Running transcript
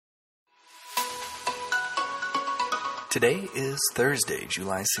Today is Thursday,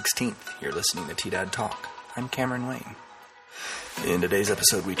 July 16th. You're listening to T-Dad Talk. I'm Cameron Wayne. In today's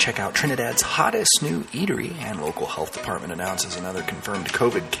episode, we check out Trinidad's hottest new eatery, and local health department announces another confirmed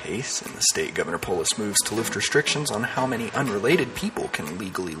COVID case, and the state Governor Polis moves to lift restrictions on how many unrelated people can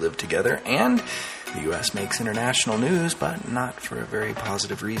legally live together, and the U.S. makes international news, but not for a very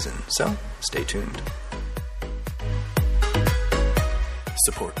positive reason. So, stay tuned.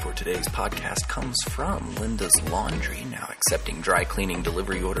 Support for today's podcast comes from Linda's Laundry, now accepting dry cleaning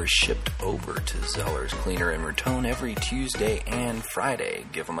delivery orders shipped over to Zeller's Cleaner in Raton every Tuesday and Friday.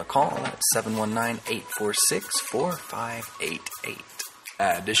 Give them a call at 719-846-4588.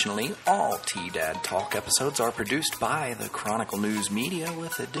 Additionally, all T-Dad Talk episodes are produced by the Chronicle News Media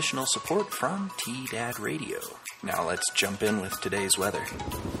with additional support from T-Dad Radio. Now let's jump in with today's weather.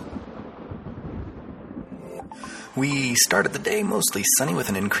 We started the day mostly sunny with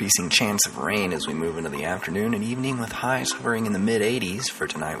an increasing chance of rain as we move into the afternoon and evening, with highs hovering in the mid-80s. For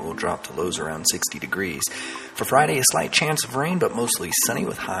tonight, we'll drop to lows around 60 degrees. For Friday, a slight chance of rain, but mostly sunny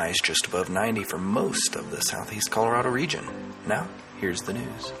with highs just above 90 for most of the southeast Colorado region. Now, here's the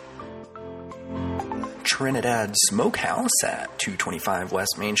news. Trinidad Smokehouse at 225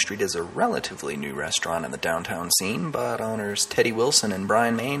 West Main Street is a relatively new restaurant in the downtown scene, but owners Teddy Wilson and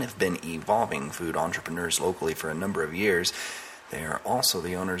Brian Main have been evolving food entrepreneurs locally for a number of years. They are also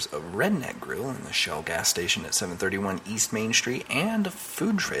the owners of Redneck Grill and the Shell gas station at 731 East Main Street, and a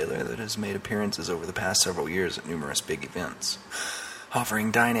food trailer that has made appearances over the past several years at numerous big events.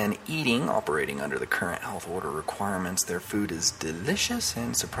 Offering dine-in eating, operating under the current health order requirements, their food is delicious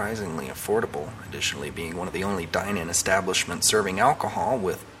and surprisingly affordable, additionally being one of the only dine-in establishments serving alcohol,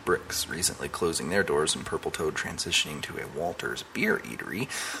 with Bricks recently closing their doors and Purple Toad transitioning to a Walters beer eatery.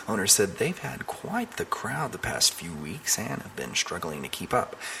 Owners said they've had quite the crowd the past few weeks and have been struggling to keep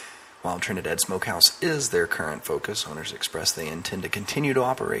up. While Trinidad Smokehouse is their current focus, owners express they intend to continue to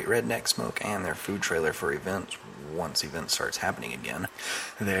operate Redneck Smoke and their food trailer for events once events starts happening again.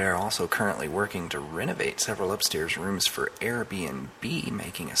 They're also currently working to renovate several upstairs rooms for Airbnb,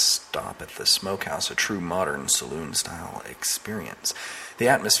 making a stop at the Smokehouse a true modern saloon-style experience. The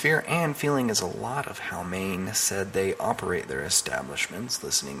atmosphere and feeling is a lot of how Maine said they operate their establishments,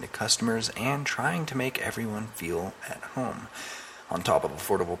 listening to customers and trying to make everyone feel at home. On top of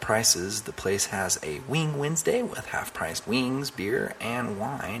affordable prices, the place has a Wing Wednesday with half-priced wings, beer, and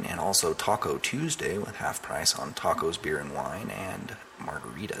wine, and also Taco Tuesday with half-price on tacos, beer, and wine, and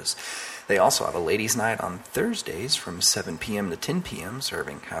margaritas. They also have a ladies' night on Thursdays from 7 p.m. to 10 p.m.,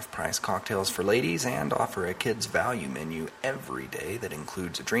 serving half-price cocktails for ladies, and offer a kids' value menu every day that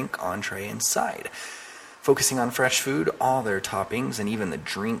includes a drink, entree, and side. Focusing on fresh food, all their toppings and even the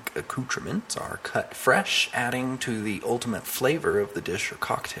drink accoutrements are cut fresh, adding to the ultimate flavor of the dish or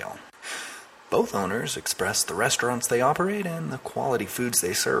cocktail. Both owners expressed the restaurants they operate and the quality foods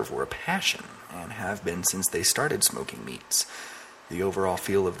they serve were a passion, and have been since they started smoking meats. The overall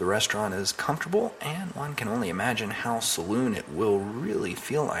feel of the restaurant is comfortable, and one can only imagine how saloon it will really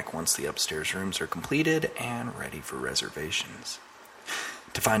feel like once the upstairs rooms are completed and ready for reservations.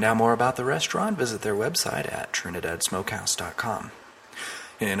 To find out more about the restaurant, visit their website at trinidadsmokehouse.com.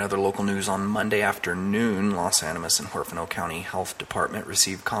 In other local news, on Monday afternoon, Los Animas and Huerfano County Health Department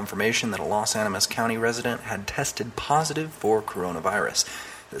received confirmation that a Los Animas County resident had tested positive for coronavirus.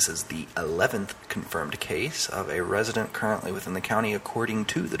 This is the 11th confirmed case of a resident currently within the county, according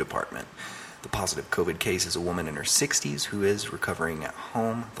to the department. The positive COVID case is a woman in her 60s who is recovering at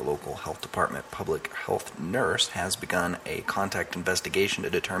home. The local health department public health nurse has begun a contact investigation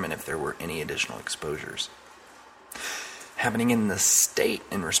to determine if there were any additional exposures. Happening in the state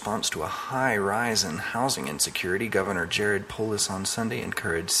in response to a high rise in housing insecurity, Governor Jared Polis on Sunday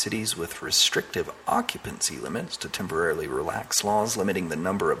encouraged cities with restrictive occupancy limits to temporarily relax laws limiting the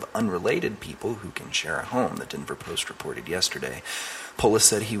number of unrelated people who can share a home, the Denver Post reported yesterday. Polis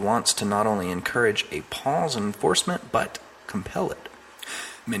said he wants to not only encourage a pause in enforcement, but compel it.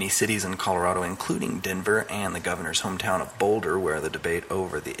 Many cities in Colorado, including Denver and the governor's hometown of Boulder, where the debate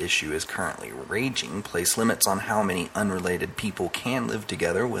over the issue is currently raging, place limits on how many unrelated people can live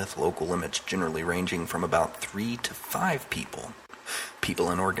together, with local limits generally ranging from about 3 to 5 people. People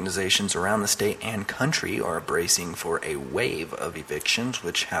and organizations around the state and country are bracing for a wave of evictions,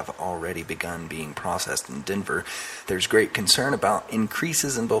 which have already begun being processed in Denver. There's great concern about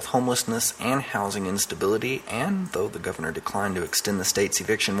increases in both homelessness and housing instability, and though the governor declined to extend the state's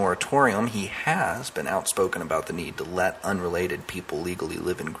eviction moratorium, he has been outspoken about the need to let unrelated people legally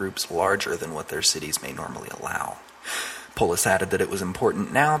live in groups larger than what their cities may normally allow. Polis added that it was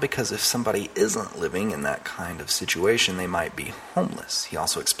important now because if somebody isn't living in that kind of situation, they might be homeless. He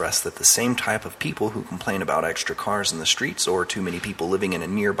also expressed that the same type of people who complain about extra cars in the streets or too many people living in a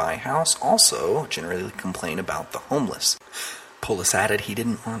nearby house also generally complain about the homeless. Polis added he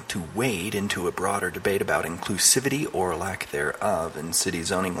didn't want to wade into a broader debate about inclusivity or lack thereof in city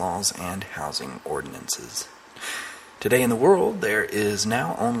zoning laws and housing ordinances. Today in the world, there is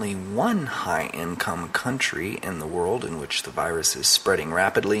now only one high-income country in the world in which the virus is spreading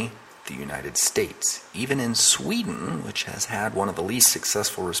rapidly, the United States. Even in Sweden, which has had one of the least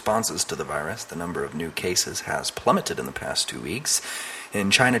successful responses to the virus, the number of new cases has plummeted in the past 2 weeks.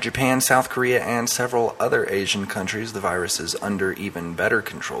 In China, Japan, South Korea, and several other Asian countries, the virus is under even better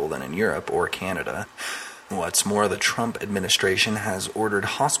control than in Europe or Canada. What's more, the Trump administration has ordered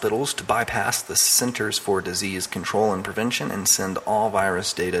hospitals to bypass the Centers for Disease Control and Prevention and send all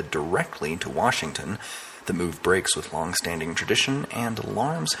virus data directly to Washington. The move breaks with long-standing tradition and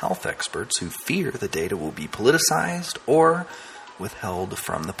alarms health experts who fear the data will be politicized or withheld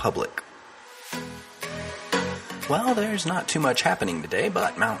from the public. Well, there's not too much happening today,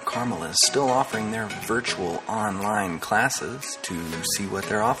 but Mount Carmel is still offering their virtual online classes. To see what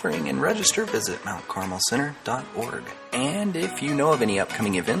they're offering and register, visit mountcarmelcenter.org. And if you know of any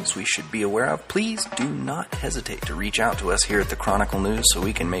upcoming events we should be aware of, please do not hesitate to reach out to us here at the Chronicle News so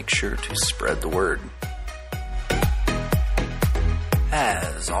we can make sure to spread the word.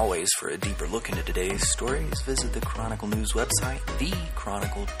 As always, for a deeper look into today's stories, visit the Chronicle News website,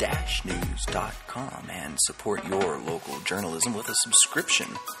 thechronicle-news.com, and support your local journalism with a subscription.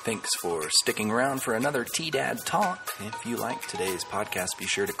 Thanks for sticking around for another T-Dad Talk. If you like today's podcast, be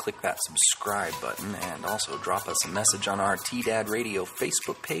sure to click that subscribe button and also drop us a message on our T-Dad Radio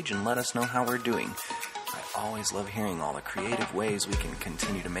Facebook page and let us know how we're doing. I always love hearing all the creative ways we can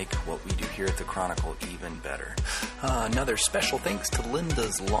continue to make what we do here at the Chronicle even better. Another special thanks to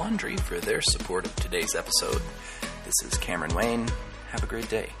Linda's Laundry for their support of today's episode. This is Cameron Wayne. Have a great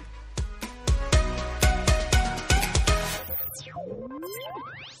day.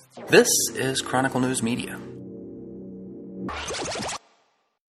 This is Chronicle News Media.